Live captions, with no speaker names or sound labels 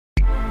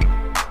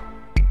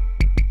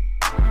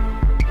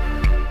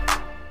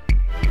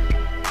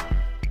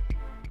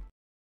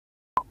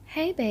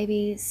Hey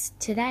babies,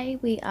 today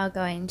we are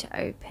going to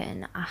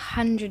open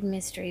 100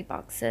 mystery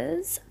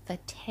boxes for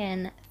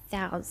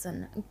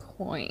 10,000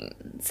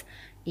 coins.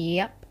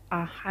 Yep,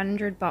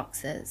 100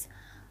 boxes.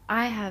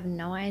 I have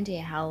no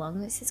idea how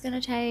long this is going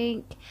to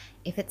take,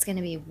 if it's going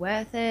to be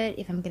worth it,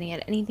 if I'm going to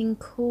get anything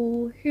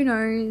cool, who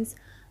knows,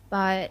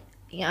 but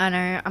yeah, I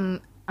know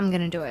I'm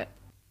going to do it.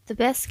 The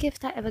best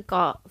gift I ever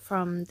got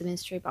from the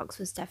mystery box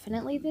was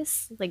definitely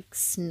this like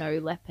snow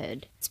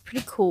leopard. It's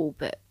pretty cool,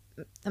 but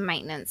the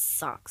maintenance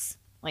sucks.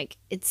 Like,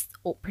 it's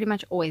pretty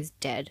much always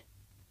dead.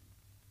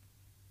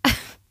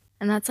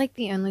 And that's like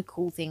the only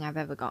cool thing I've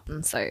ever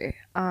gotten. So,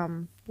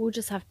 we'll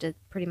just have to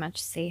pretty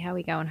much see how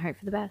we go and hope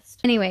for the best.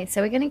 Anyway,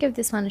 so we're going to give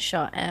this one a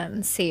shot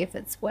and see if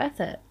it's worth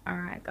it. All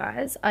right,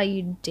 guys, are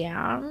you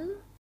down?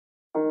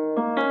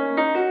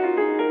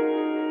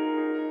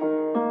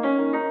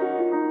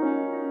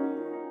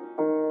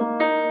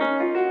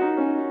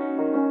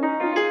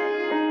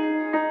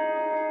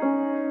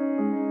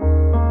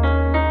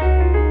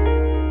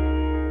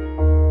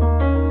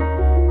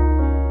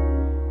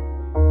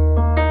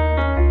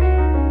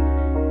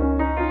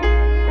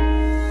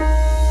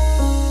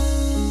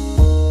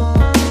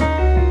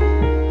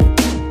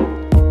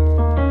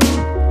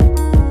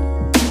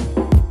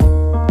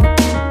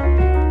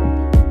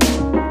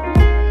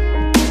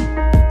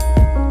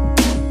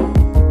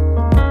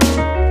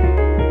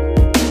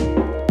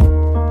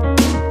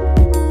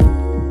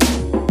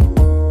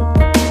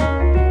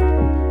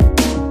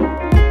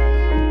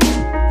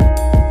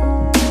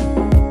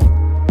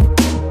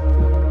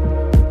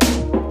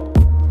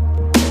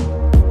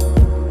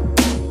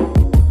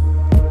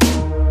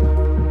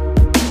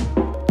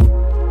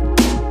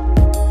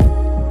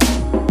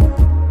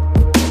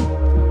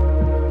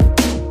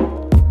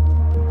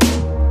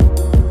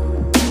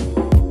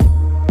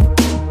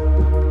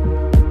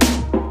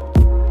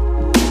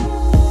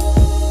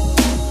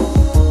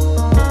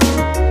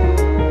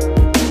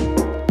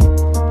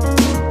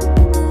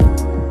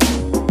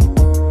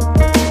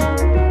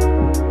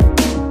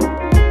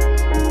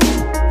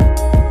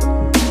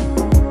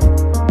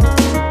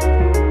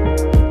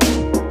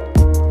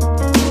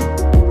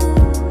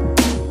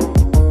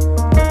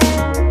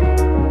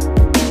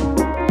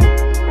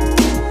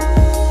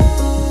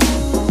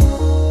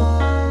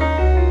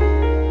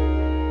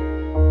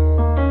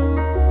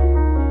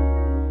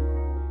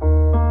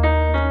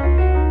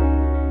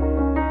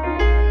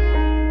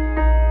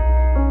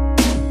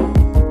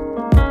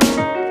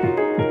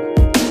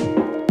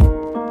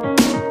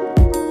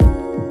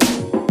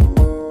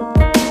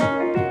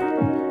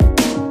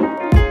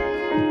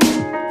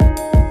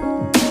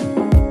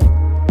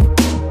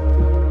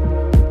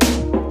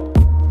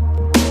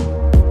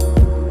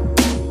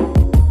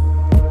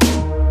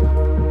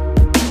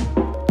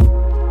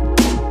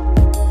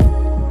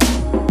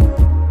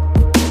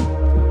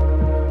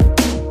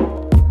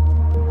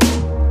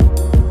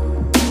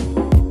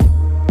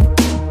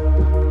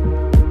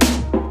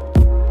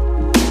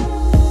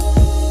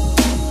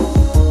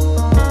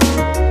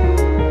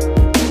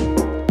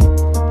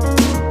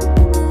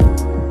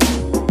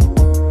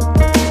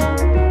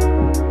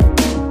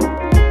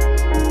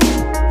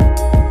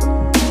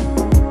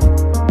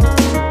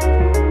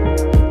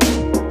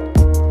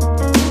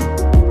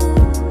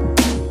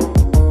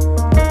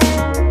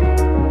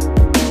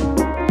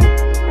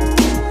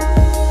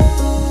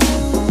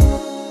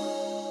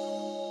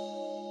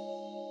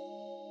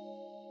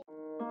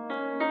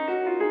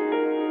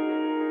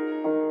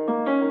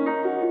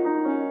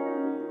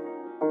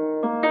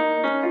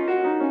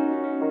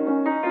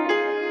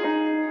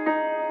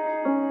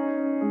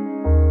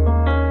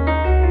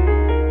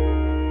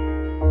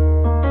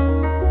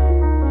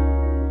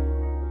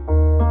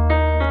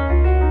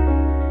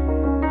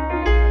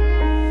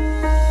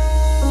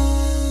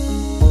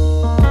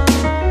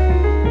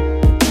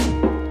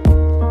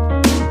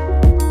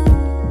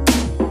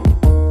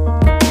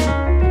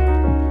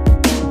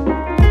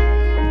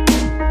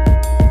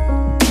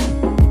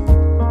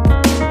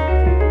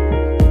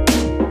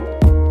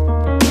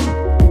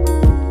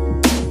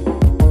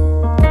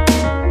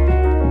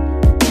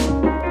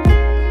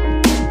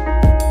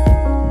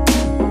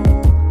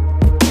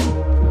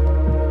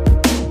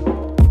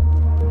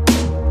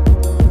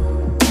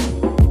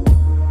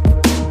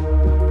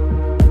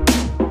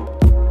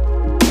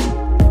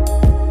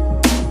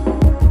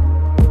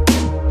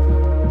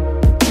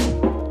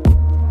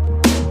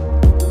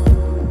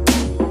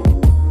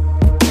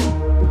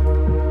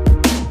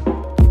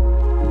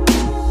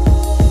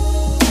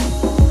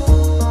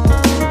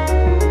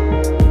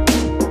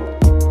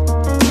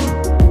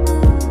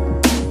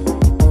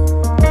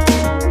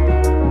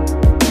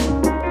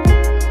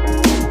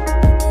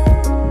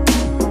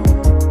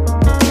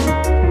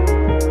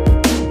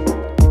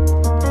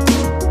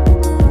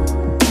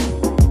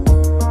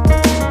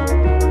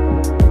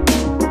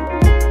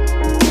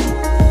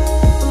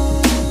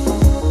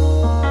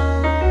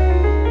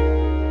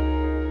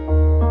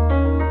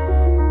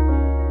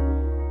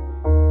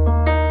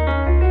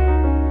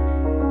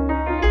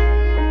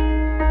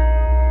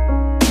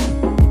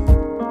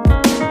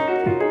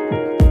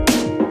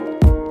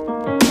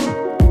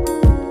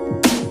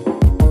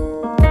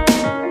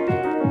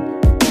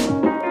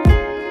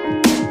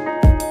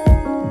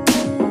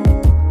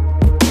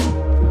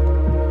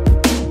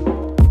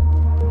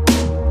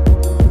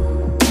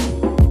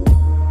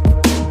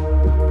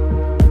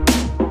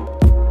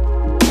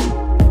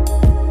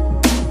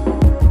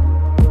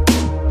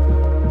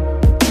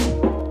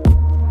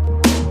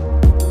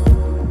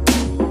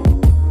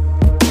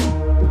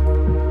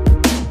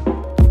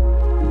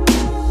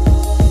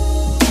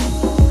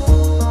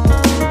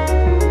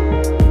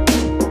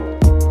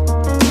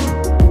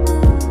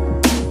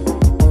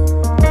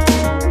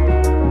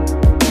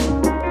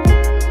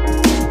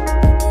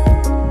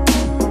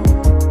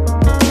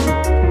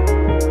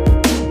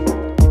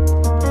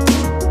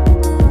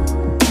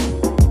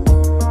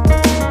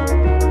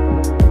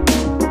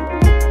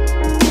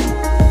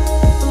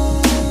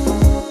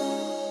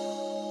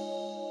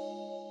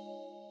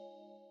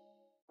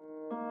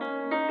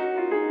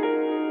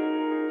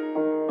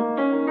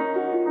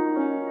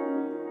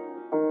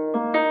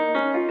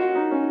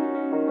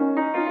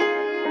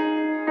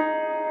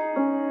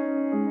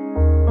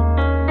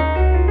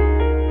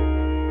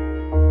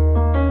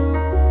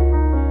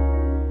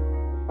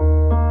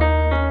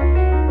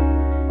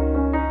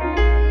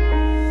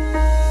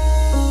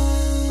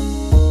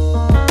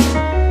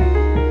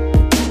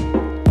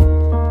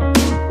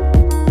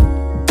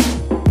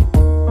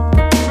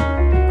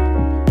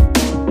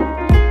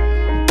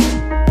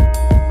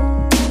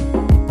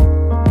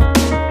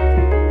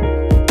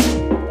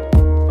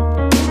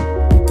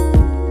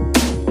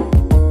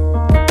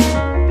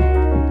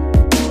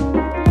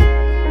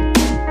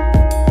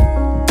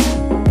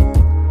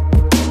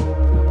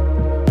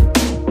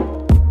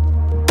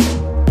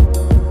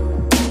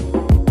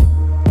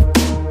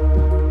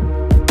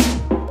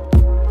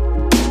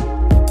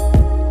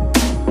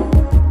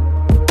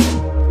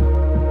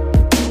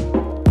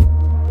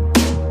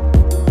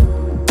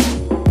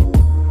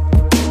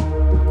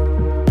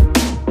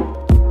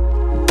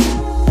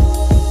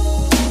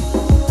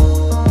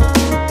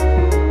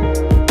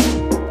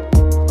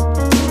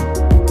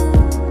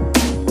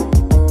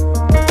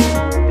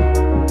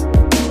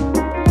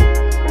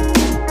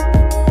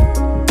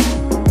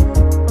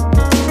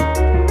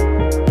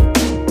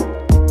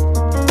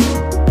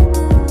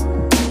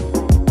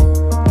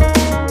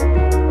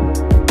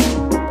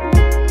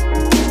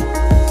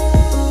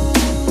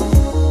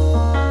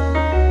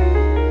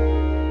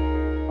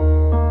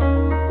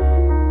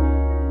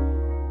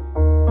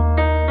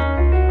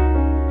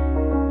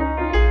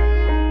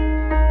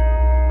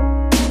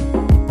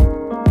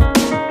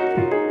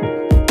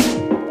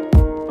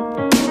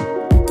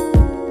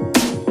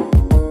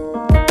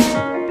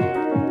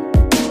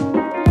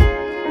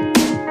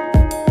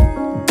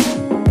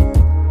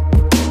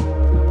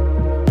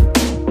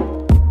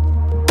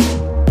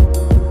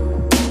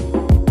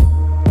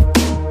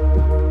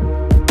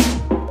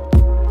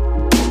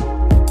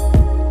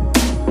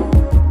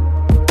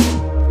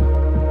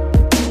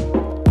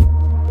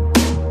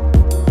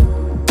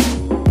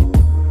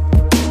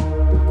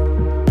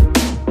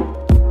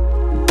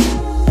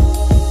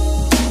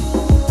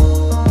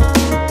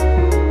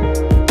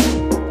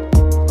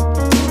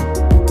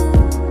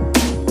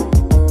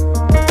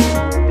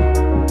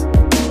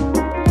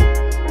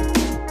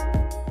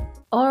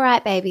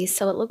 right, babies,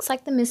 so it looks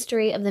like the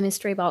mystery of the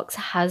mystery box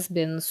has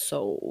been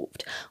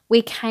solved.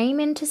 We came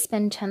in to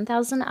spend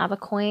 10,000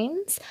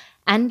 Avacoins,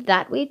 and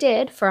that we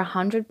did for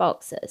 100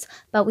 boxes,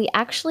 but we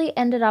actually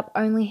ended up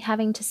only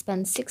having to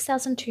spend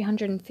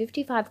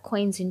 6,255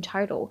 coins in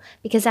total,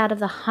 because out of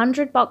the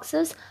 100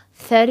 boxes,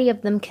 30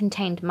 of them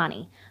contained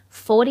money.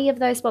 40 of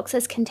those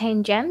boxes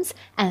contained gems,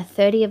 and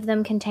 30 of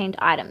them contained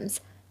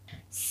items.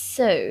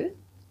 So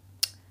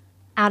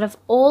out of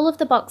all of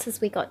the boxes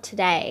we got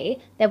today,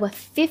 there were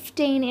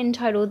 15 in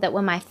total that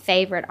were my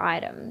favorite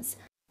items.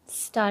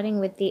 Starting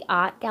with the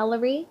art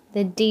gallery,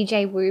 the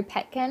DJ Woo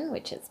Petkin,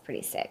 which is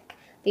pretty sick,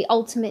 the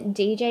ultimate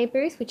DJ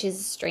booth, which is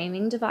a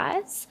streaming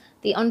device,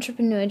 the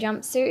entrepreneur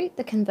jumpsuit,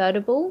 the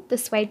convertible, the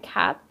suede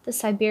cap, the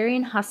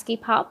Siberian husky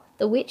pup,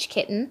 the witch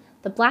kitten,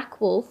 the black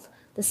wolf,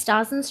 the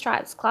stars and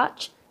stripes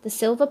clutch, the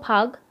silver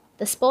pug,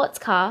 the sports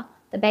car,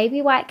 the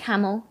baby white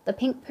camel, the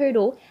pink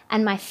poodle,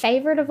 and my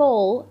favorite of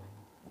all,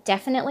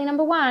 definitely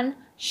number one,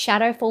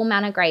 Shadowfall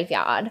Manor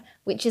Graveyard,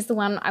 which is the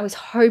one I was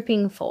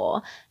hoping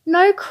for.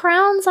 No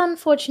crowns,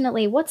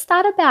 unfortunately. What's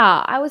that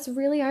about? I was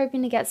really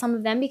hoping to get some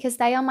of them because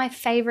they are my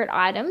favorite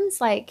items,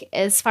 like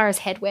as far as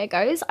headwear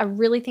goes. I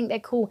really think they're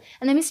cool.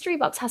 And the mystery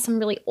box has some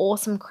really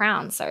awesome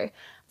crowns, so I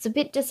was a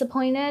bit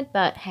disappointed,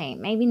 but hey,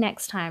 maybe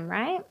next time,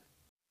 right?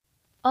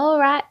 All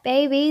right,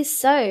 babies.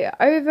 So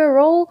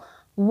overall,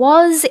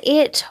 was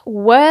it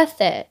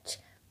worth it?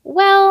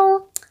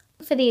 Well,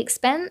 for the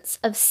expense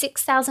of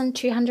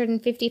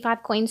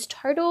 6,255 coins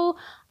total,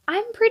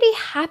 I'm pretty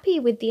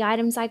happy with the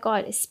items I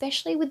got,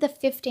 especially with the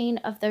 15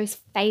 of those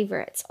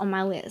favorites on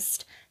my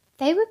list.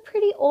 They were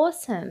pretty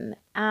awesome.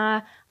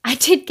 I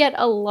did get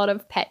a lot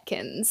of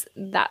petkins.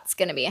 That's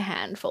going to be a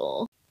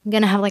handful. I'm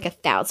going to have like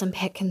 1,000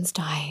 petkins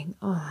dying.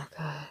 Oh my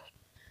god.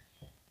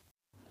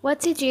 What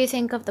did you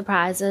think of the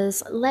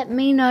prizes? Let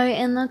me know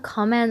in the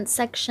comments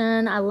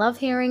section. I love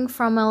hearing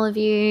from all of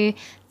you.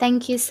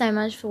 Thank you so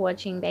much for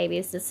watching,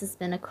 babies. This has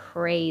been a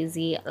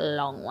crazy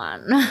long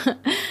one.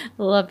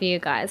 Love you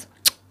guys.